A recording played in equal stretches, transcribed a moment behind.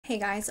Hey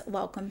guys,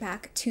 welcome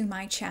back to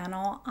my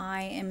channel.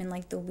 I am in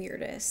like the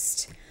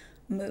weirdest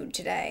mood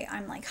today.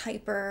 I'm like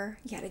hyper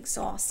yet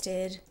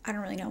exhausted. I don't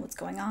really know what's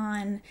going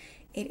on.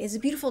 It is a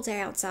beautiful day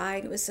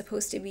outside. It was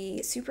supposed to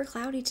be super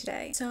cloudy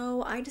today.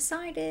 So I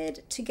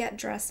decided to get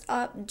dressed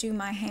up, do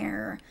my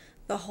hair,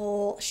 the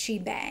whole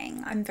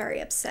shebang. I'm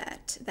very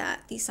upset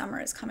that the summer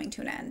is coming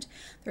to an end.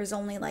 There's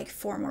only like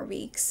 4 more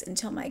weeks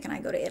until Mike and I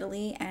go to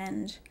Italy,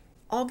 and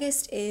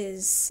August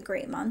is a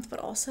great month, but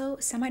also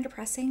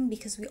semi-depressing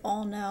because we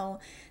all know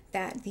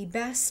that the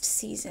best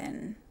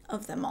season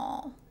of them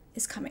all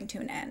is coming to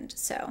an end.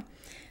 So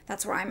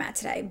that's where I'm at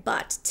today.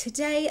 But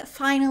today,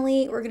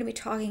 finally, we're going to be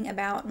talking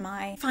about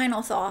my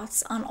final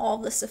thoughts on all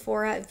the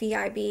Sephora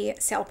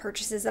VIB sale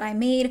purchases that I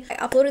made. I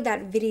uploaded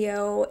that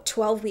video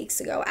 12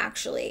 weeks ago,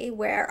 actually,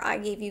 where I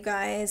gave you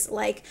guys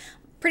like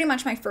pretty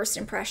much my first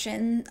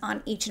impression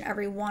on each and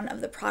every one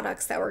of the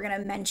products that we're gonna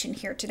mention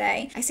here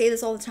today. I say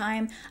this all the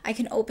time, I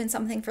can open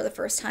something for the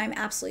first time,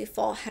 absolutely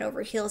fall head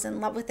over heels in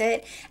love with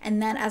it,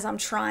 and then as I'm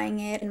trying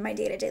it in my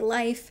day-to-day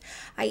life,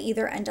 I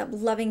either end up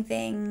loving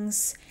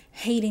things,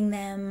 hating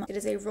them. It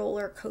is a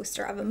roller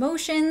coaster of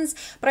emotions,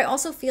 but I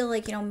also feel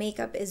like, you know,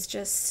 makeup is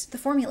just, the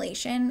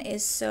formulation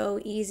is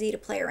so easy to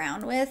play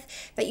around with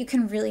that you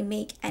can really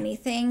make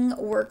anything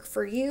work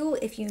for you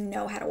if you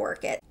know how to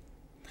work it.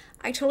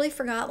 I totally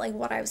forgot like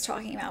what I was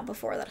talking about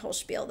before that whole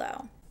spiel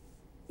though.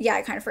 Yeah,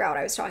 I kind of forgot what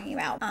I was talking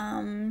about.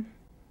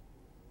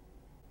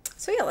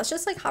 So yeah, let's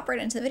just like hop right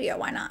into the video.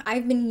 Why not?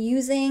 I've been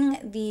using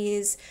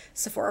these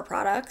Sephora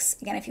products.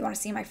 Again, if you want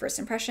to see my first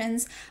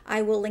impressions,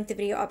 I will link the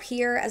video up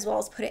here as well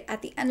as put it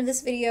at the end of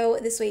this video.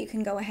 This way you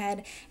can go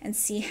ahead and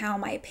see how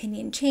my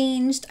opinion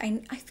changed.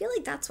 I feel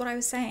like that's what I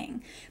was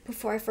saying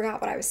before I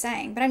forgot what I was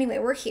saying. But anyway,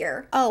 we're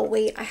here. Oh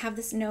wait, I have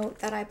this note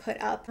that I put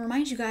up.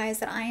 Remind you guys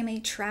that I am a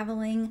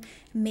traveling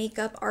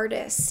makeup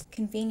artist.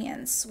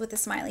 Convenience with a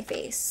smiley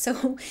face.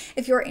 So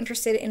if you're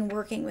interested in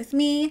working with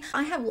me,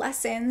 I have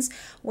lessons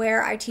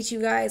where I teach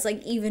you guys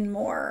like even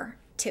more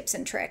tips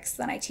and tricks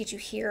than I teach you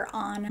here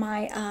on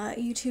my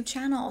YouTube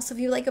channel. So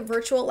if you like a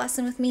virtual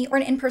lesson with me or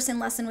an in-person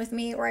lesson with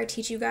me where I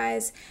teach you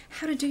guys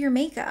how to do your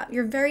makeup,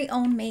 your very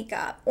own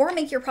makeup, or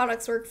make your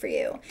products work for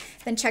you,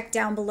 then check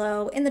down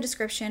below in the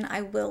description.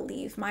 I will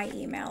leave my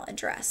email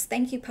address.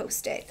 Thank you,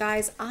 Post-it.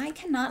 Guys, I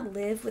cannot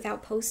live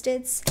without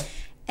Post-its.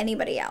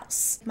 Anybody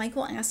else.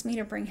 Michael asked me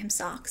to bring him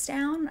socks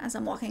down as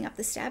I'm walking up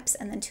the steps,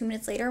 and then 2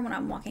 minutes later when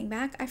I'm walking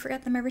back, I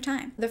forget them every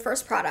time. The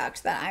first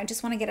product that I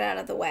just want to get out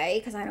of the way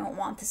because I don't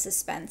want the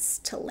suspense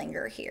to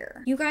linger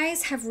here. You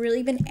guys have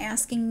really been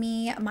asking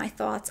me my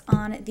thoughts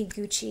on the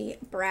Gucci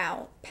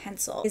brow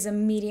pencil. It is a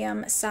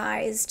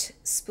medium-sized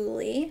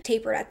spoolie,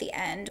 tapered at the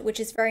end, which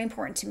is very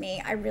important to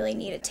me. I really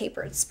need a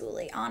tapered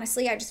spoolie.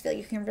 Honestly, I just feel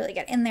like you can really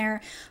get in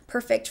there.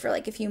 Perfect for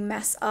like if you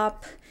mess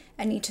up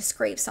and need to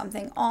scrape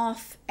something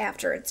off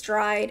after it's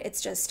dried.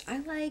 It's just, I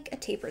like a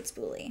tapered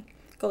spoolie.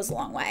 Goes a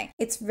long way.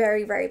 It's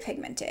very, very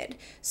pigmented.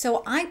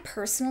 So I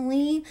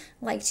personally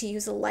like to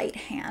use a light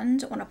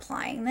hand when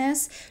applying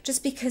this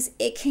just because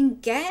it can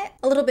get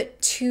a little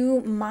bit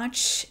too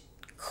much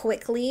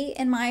quickly,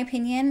 in my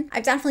opinion.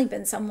 I've definitely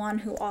been someone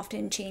who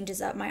often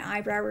changes up my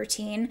eyebrow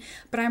routine,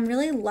 but I'm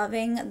really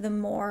loving the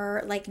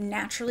more like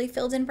naturally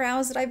filled in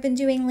brows that I've been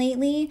doing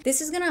lately.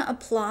 This is gonna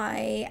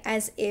apply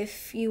as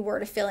if you were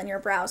to fill in your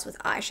brows with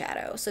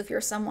eyeshadow. So if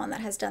you're someone that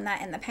has done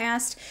that in the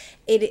past,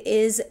 it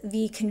is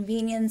the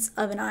convenience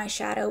of an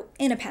eyeshadow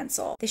in a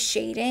pencil. The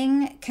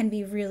shading can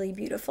be really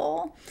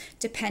beautiful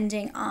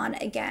depending on,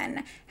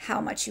 again, how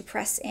much you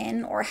press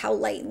in or how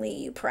lightly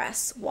you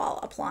press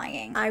while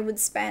applying. I would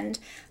spend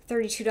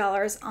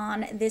 $32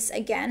 on this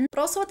again, but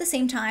also at the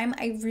same time,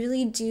 I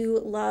really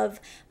do love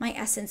my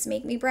Essence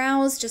Make Me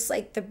brows, just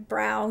like the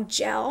brow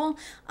gel.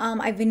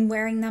 I've been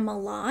wearing them a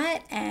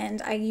lot,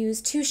 and I use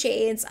 2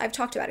 shades. I've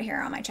talked about it here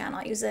on my channel.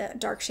 I use a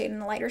dark shade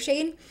and a lighter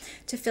shade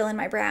to fill in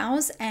my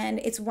brows, and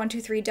it's 1,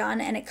 2, 3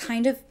 done, and it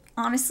kind of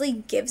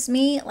honestly gives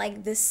me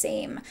like the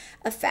same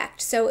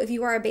effect. So if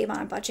you are a babe on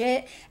a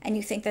budget and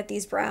you think that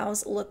these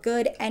brows look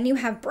good and you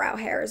have brow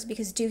hairs,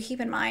 because do keep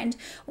in mind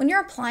when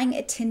you're applying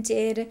a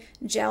tinted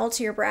gel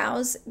to your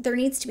brows, there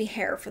needs to be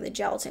hair for the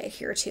gel to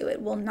adhere to.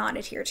 It will not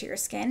adhere to your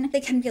skin. They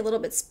can be a little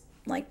bit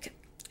like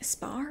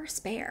spare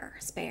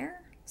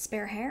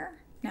hair?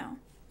 No,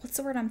 what's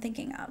the word I'm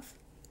thinking of?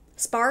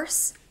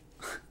 Sparse?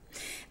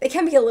 They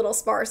can be a little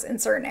sparse in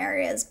certain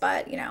areas,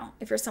 but you know,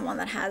 if you're someone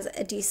that has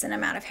a decent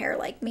amount of hair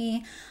like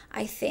me,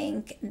 I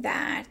think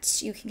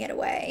that you can get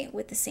away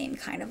with the same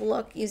kind of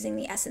look using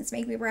the Essence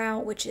Make Me Brow,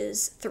 which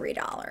is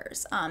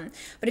 $3.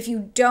 But if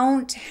you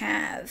don't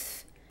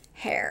have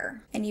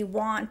hair and you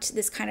want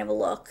this kind of a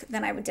look,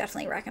 then I would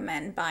definitely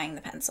recommend buying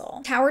the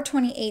pencil. Tower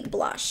 28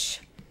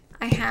 blush.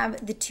 I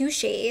have the 2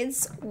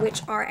 shades,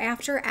 which are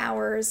After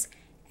Hours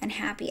and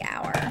Happy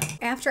Hour.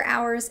 After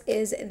Hours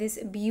is this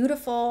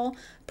beautiful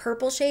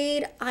purple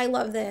shade. I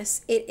love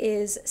this. It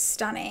is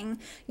stunning.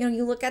 You know,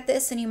 you look at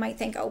this and you might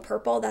think, oh,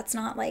 purple, that's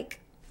not like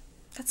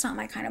That's not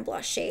my kind of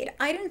blush shade.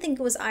 I didn't think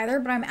it was either,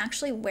 but I'm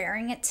actually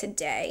wearing it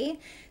today,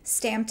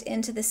 stamped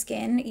into the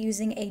skin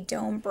using a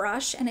dome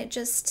brush, and it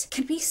just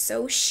can be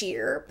so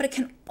sheer, but it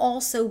can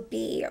also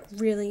be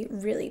really,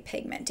 really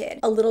pigmented.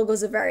 A little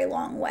goes a very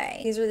long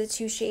way. These are the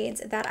two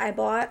shades that I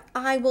bought.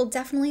 I will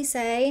definitely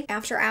say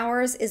After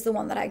Hours is the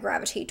one that I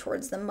gravitate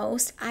towards the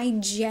most. I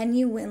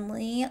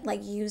genuinely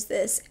like use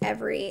this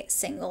every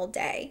single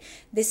day.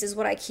 This is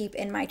what I keep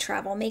in my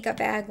travel makeup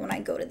bag when I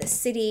go to the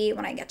city.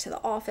 When I get to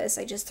the office,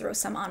 I just throw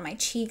some on my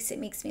cheeks. It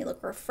makes me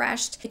look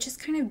refreshed. It just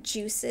kind of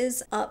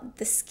juices up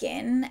the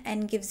skin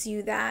and gives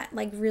you that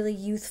like really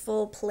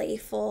youthful,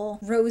 playful,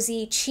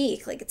 rosy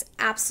cheek. Like, it's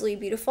absolutely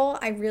beautiful.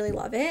 I really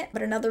love it.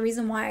 But another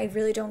reason why I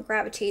really don't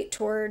gravitate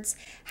towards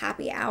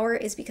Happy Hour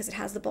is because it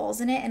has the balls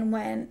in it, and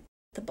when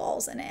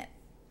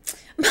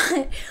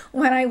but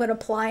when I would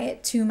apply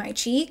it to my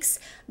cheeks,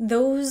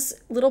 those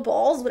little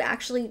balls would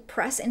actually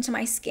press into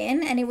my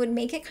skin, and it would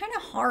make it kind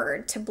of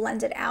hard to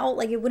blend it out.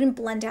 Like, it wouldn't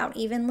blend out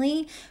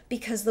evenly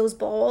because those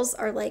balls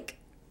are like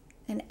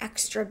an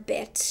extra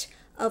bit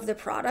of the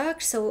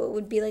product, so it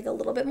would be like a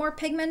little bit more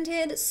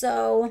pigmented.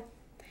 So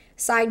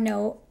side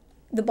note,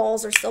 the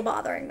balls are still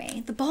bothering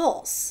me. The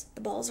balls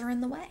are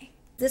in the way.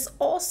 This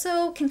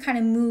also can kind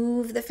of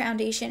move the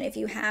foundation if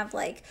you have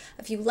like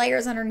a few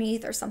layers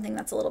underneath or something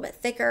that's a little bit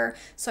thicker.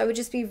 So I would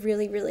just be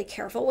really, really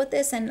careful with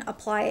this and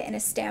apply it in a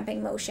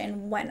stamping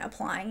motion when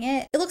applying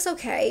it. It looks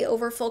okay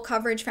over full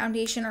coverage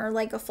foundation or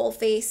like a full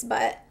face,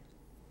 but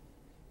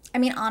I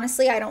mean,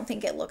 honestly, I don't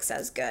think it looks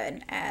as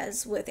good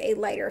as with a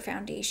lighter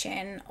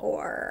foundation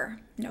or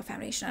no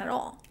foundation at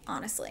all,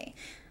 honestly.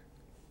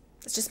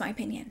 It's just my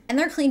opinion. And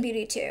they're clean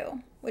beauty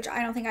too, which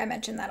I don't think I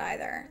mentioned that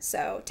either.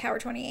 So Tower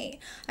 28.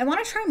 I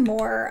want to try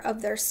more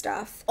of their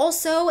stuff.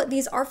 Also,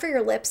 these are for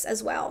your lips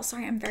as well.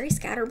 Sorry, I'm very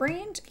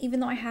scatterbrained,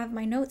 even though I have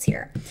my notes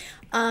here.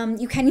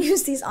 You can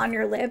use these on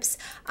your lips.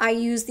 I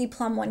used the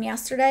plum one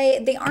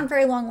yesterday. They aren't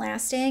very long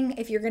lasting.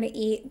 If you're going to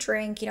eat,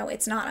 drink, you know,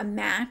 it's not a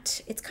matte.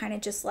 It's kind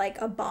of just like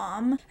a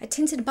balm, a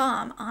tinted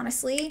balm,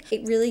 honestly.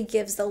 It really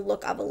gives the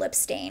look of a lip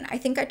stain. I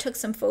think I took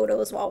some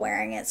photos while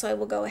wearing it, so I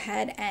will go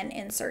ahead and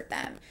insert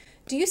them.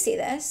 Do you see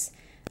this?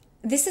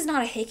 This is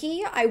not a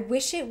hickey. I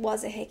wish it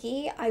was a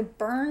hickey. I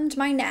burned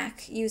my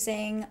neck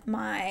using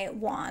my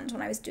wand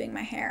when I was doing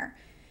my hair.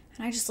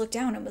 And I just looked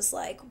down and was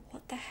like,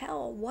 what the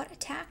hell? What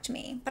attacked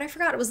me? But I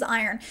forgot it was the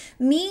iron.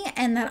 Me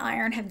and that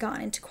iron have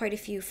gone into quite a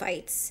few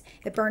fights.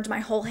 It burned my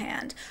whole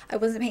hand. I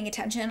wasn't paying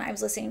attention. I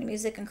was listening to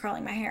music and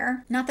curling my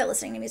hair. Not that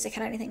listening to music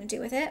had anything to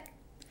do with it.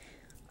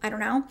 I don't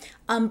know.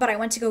 But I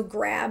went to go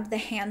grab the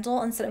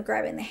handle. Instead of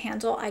grabbing the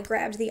handle, I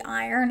grabbed the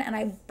iron and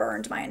I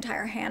burned my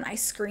entire hand. I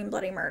screamed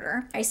bloody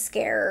murder. I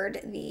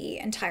scared the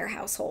entire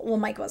household. Well,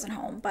 Mike wasn't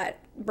home, but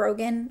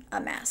Brogan, a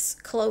mess.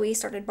 Chloe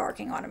started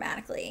barking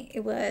automatically.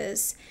 It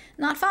was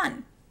not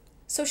fun.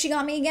 So she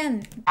got me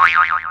again.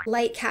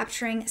 Light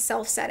Capturing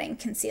Self-Setting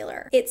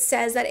Concealer. It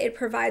says that it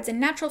provides a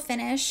natural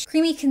finish,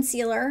 creamy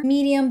concealer,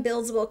 medium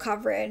buildable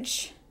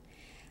coverage,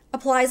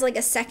 applies like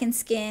a second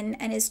skin,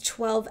 and is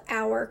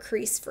 12-hour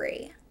crease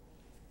free.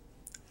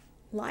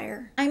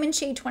 Liar. I'm in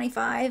shade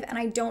 25 and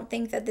I don't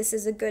think that this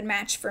is a good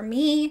match for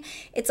me.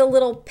 It's a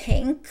little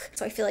pink,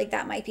 so I feel like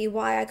that might be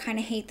why I kind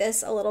of hate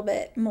this a little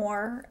bit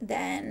more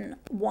than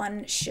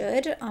one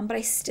should, but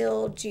I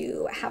still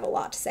do have a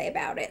lot to say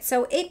about it.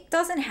 So it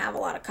doesn't have a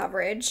lot of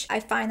coverage.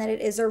 I find that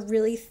it is a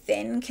really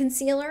thin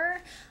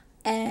concealer,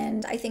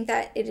 and I think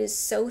that it is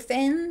so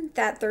thin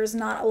that there's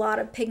not a lot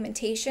of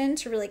pigmentation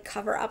to really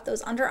cover up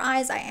those under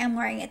eyes. I am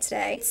wearing it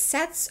today. It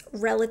sets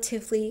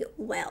relatively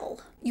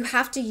well. You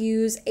have to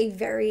use a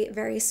very,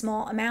 very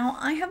small amount.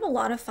 I have a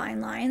lot of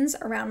fine lines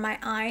around my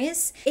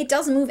eyes. It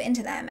does move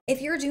into them.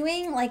 If you're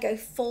doing like a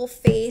full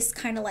face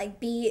kind of like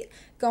beat,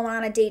 going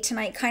on a date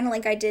tonight, kind of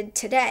like I did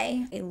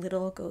today, a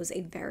little goes a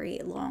very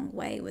long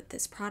way with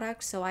this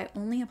product. So I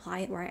only apply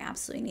it where I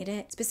absolutely need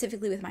it.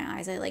 Specifically with my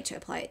eyes, I like to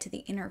apply it to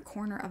the inner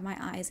corner of my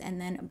eyes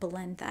and then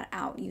blend that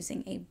out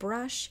using a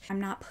brush. I'm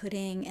not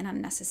putting an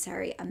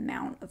unnecessary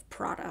amount of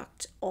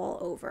product all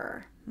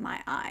over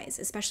my eyes,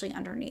 especially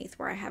underneath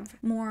where I have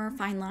more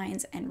fine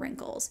lines and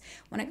wrinkles.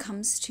 When it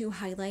comes to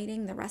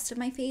highlighting the rest of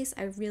my face,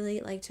 I really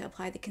like to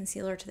apply the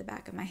concealer to the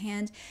back of my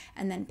hand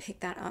and then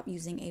pick that up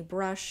using a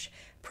brush.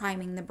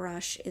 Priming the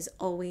brush is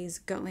always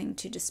going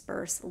to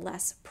disperse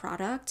less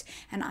product,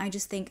 and I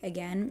just think,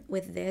 again,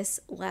 with this,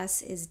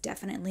 less is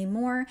definitely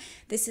more.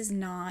 This is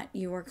not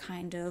your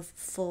kind of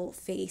full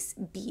face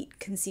beat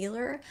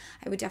concealer.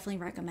 I would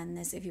definitely recommend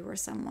this if you were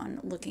someone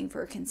looking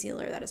for a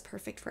concealer that is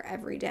perfect for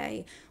every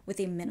day with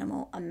a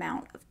minimal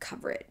amount of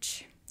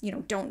coverage. You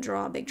know, don't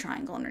draw a big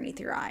triangle underneath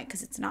your eye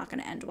because it's not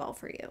going to end well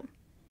for you.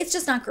 It's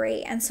just not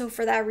great, and so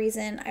for that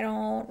reason, I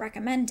don't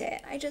recommend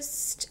it.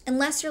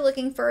 Unless you're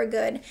looking for a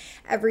good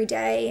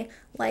everyday,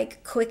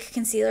 like, quick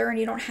concealer and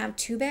you don't have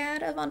too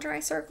bad of under eye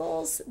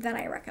circles, then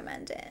I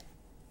recommend it.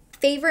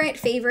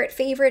 Favorite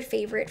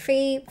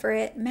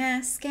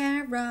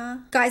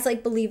mascara. Guys,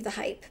 like, believe the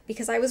hype,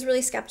 because I was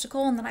really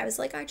skeptical and then I was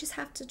like, I just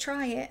have to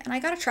try it. And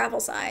I got a travel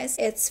size.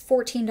 It's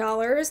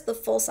 $14. The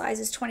full size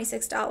is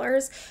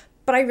 $26.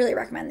 but I really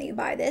recommend that you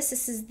buy this.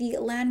 This is the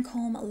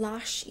Lancome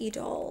Lash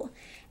Idole,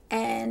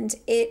 and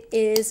it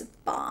is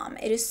bomb.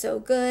 It is so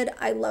good.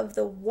 I love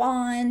the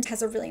wand. It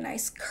has a really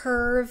nice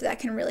curve that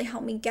can really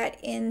help me get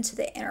into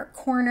the inner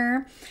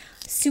corner.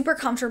 Super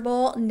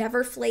comfortable,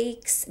 never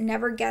flakes,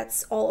 never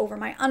gets all over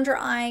my under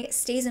eye,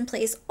 stays in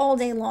place all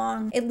day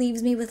long. It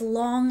leaves me with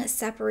long,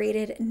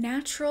 separated,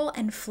 natural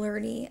and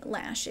flirty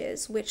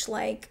lashes, which,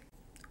 like,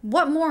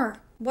 what more?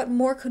 What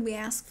more could we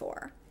ask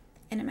for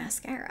in a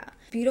mascara?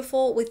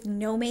 Beautiful with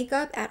no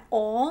makeup at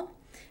all,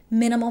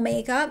 minimal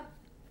makeup,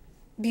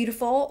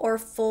 beautiful, or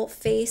full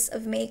face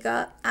of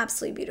makeup,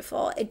 absolutely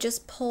beautiful. It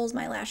just pulls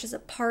my lashes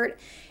apart.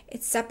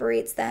 It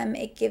separates them.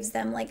 It gives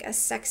them like a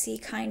sexy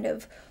kind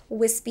of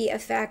wispy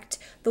effect.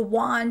 The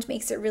wand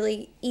makes it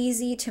really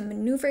easy to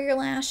maneuver your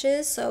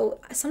lashes. So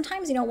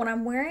sometimes, you know, when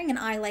I'm wearing an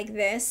eye like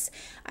this,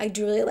 I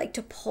do really like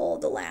to pull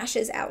the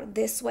lashes out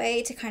this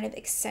way to kind of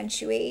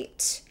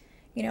accentuate,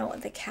 you know,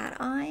 the cat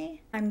eye.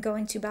 I'm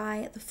going to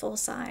buy the full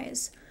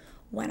size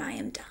when I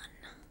am done.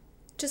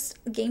 Just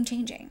game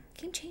changing,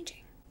 game changing.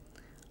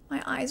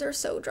 My eyes are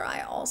so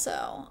dry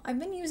also. I've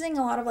been using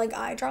a lot of like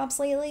eye drops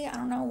lately. I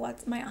don't know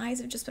what, my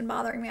eyes have just been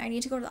bothering me. I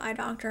need to go to the eye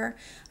doctor.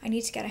 I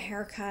need to get a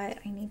haircut.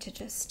 I need to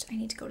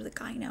go to the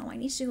gyno. I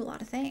need to do a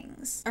lot of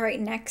things. All right,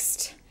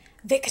 next,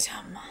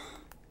 victim.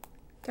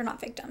 They're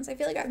not victims. I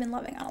feel like I've been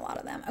loving on a lot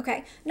of them.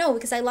 Okay, no,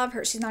 because I love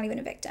her. She's not even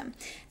a victim.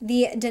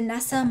 The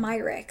Danessa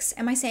Myricks.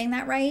 Am I saying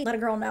that right? Let a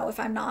girl know if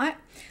I'm not.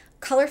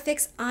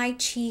 Colorfix Eye,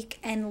 Cheek,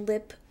 and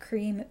Lip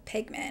Cream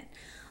Pigment.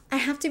 I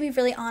have to be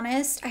really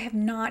honest, I have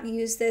not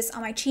used this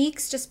on my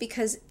cheeks just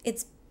because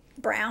it's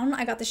brown.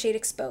 I got the shade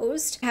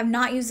Exposed. I have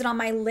not used it on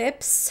my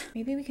lips.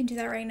 Maybe we can do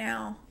that right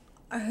now.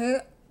 I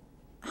hate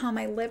how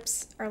my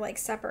lips are like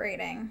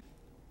separating.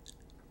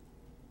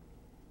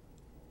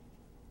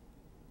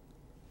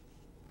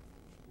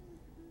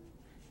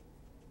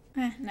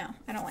 No,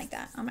 I don't like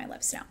that on my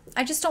lips, no.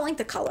 I just don't like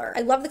the color.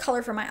 I love the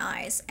color for my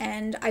eyes,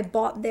 and I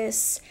bought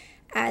this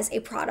as a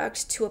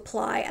product to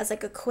apply as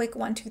like a quick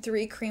 1, 2,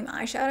 3 cream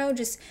eyeshadow.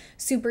 Just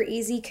super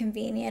easy,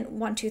 convenient,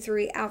 1, 2,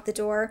 3 out the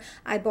door.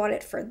 I bought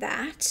it for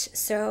that.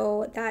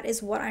 So that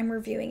is what I'm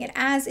reviewing it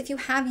as. If you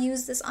have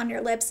used this on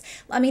your lips,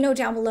 let me know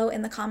down below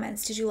in the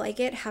comments. Did you like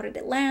it? How did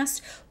it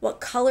last?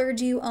 What color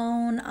do you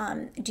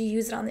own? Do you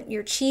use it on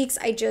your cheeks?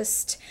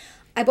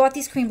 I bought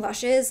these cream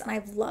blushes and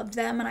I've loved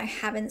them, and I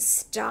haven't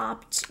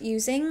stopped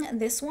using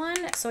this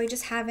one. So I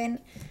just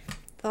haven't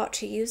thought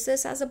to use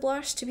this as a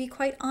blush, to be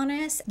quite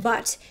honest,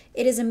 but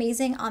it is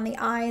amazing on the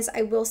eyes.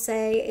 I will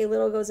say a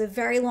little goes a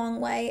very long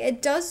way.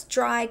 It does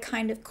dry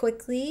kind of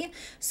quickly,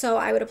 so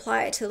I would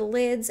apply it to the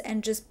lids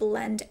and just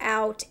blend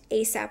out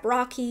ASAP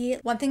Rocky.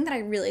 One thing that I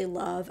really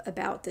love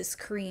about this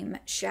cream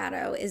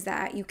shadow is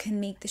that you can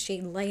make the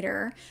shade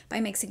lighter by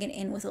mixing it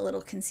in with a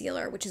little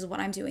concealer, which is what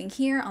I'm doing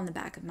here on the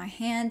back of my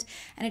hand,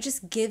 and it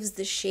just gives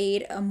the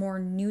shade a more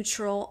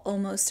neutral,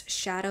 almost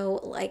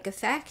shadow-like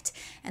effect,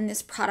 and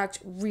this product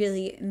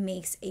really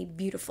makes a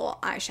beautiful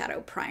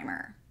eyeshadow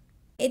primer.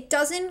 It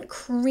doesn't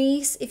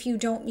crease if you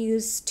don't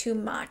use too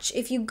much.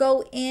 If you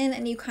go in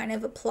and you kind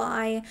of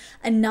apply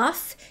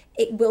enough,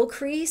 it will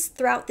crease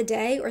throughout the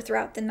day or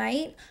throughout the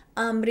night.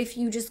 But if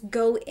you just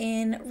go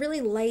in really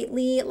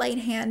lightly,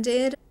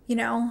 light-handed, you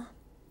know,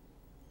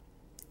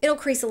 it'll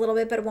crease a little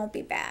bit, but it won't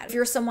be bad. If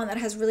you're someone that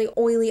has really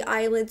oily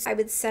eyelids, I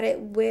would set it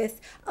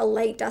with a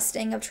light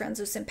dusting of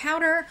translucent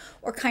powder,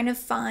 or kind of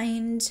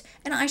find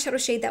an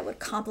eyeshadow shade that would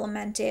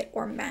complement it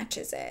or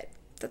matches it.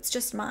 That's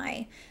just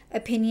my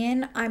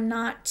opinion. I'm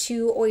not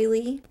too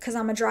oily because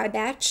I'm a dry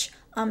batch,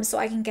 so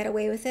I can get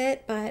away with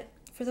it, but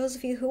for those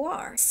of you who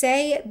are.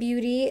 Saie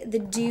Beauty, the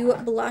Dew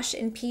Blush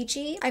in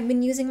Peachy. I've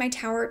been using my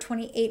Tower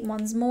 28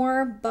 Once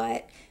More,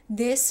 but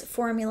this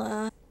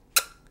formula,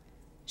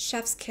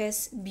 Chef's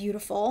Kiss,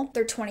 beautiful.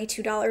 They're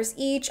 $22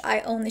 each. I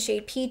own the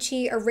shade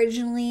Peachy.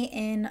 Originally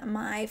in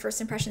my first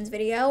impressions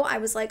video, I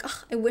was like,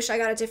 I wish I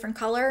got a different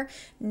color.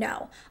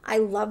 No, I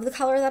love the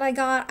color that I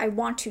got. I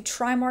want to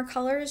try more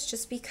colors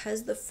just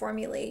because the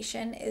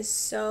formulation is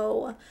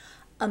so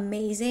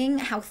amazing,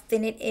 how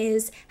thin it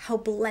is, how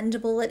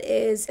blendable it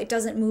is. It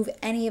doesn't move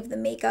any of the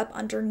makeup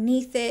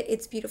underneath it.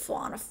 It's beautiful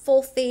on a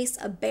full face,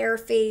 a bare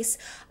face,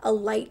 a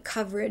light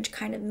coverage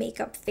kind of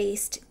makeup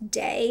faced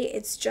day.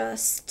 It's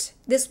just,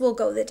 this will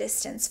go the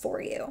distance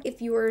for you.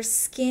 If your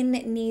skin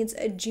needs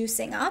a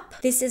juicing up,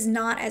 this is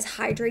not as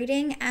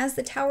hydrating as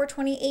the Tower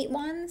 28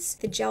 ones.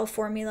 The gel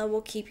formula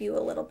will keep you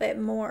a little bit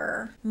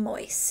more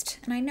moist.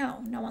 And I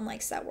know no one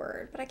likes that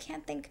word, but I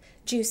can't think.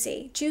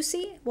 Juicy.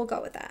 Juicy, we'll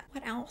go with that.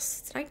 What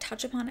else? Did I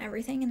touch upon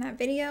everything in that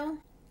video?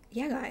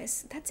 Yeah,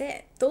 guys, that's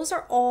it. Those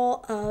are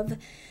all of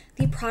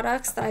the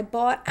products that I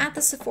bought at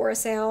the Sephora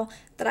sale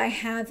that I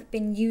have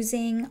been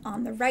using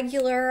on the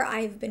regular.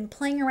 I've been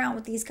playing around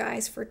with these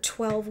guys for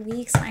 12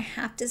 weeks, and I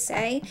have to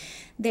say,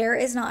 there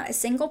is not a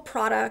single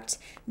product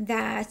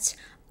that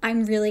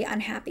I'm really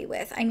unhappy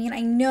with. I mean, I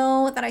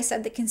know that I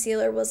said the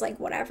concealer was like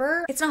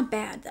whatever. It's not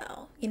bad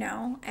though, you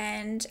know?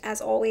 And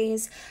as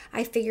always,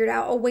 I figured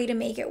out a way to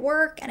make it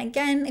work. And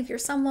again, if you're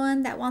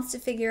someone that wants to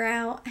figure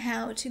out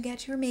how to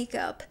get your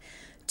makeup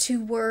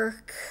to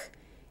work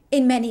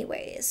in many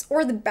ways,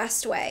 or the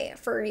best way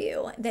for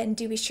you, then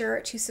do be sure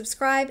to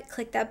subscribe,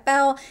 click that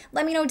bell.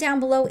 Let me know down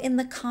below in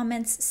the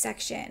comments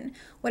section.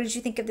 What did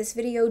you think of this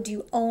video? Do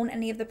you own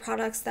any of the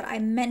products that I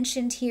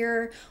mentioned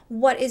here?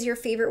 What is your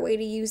favorite way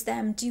to use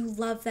them? Do you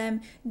love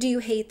them? Do you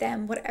hate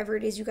them? Whatever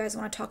it is you guys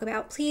want to talk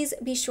about, please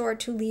be sure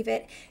to leave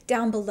it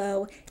down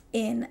below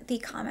in the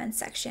comments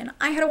section.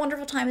 I had a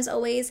wonderful time as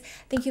always.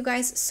 Thank you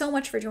guys so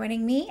much for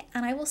joining me,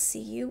 and I will see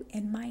you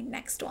in my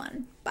next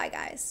one. Bye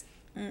guys.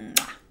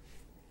 Mwah.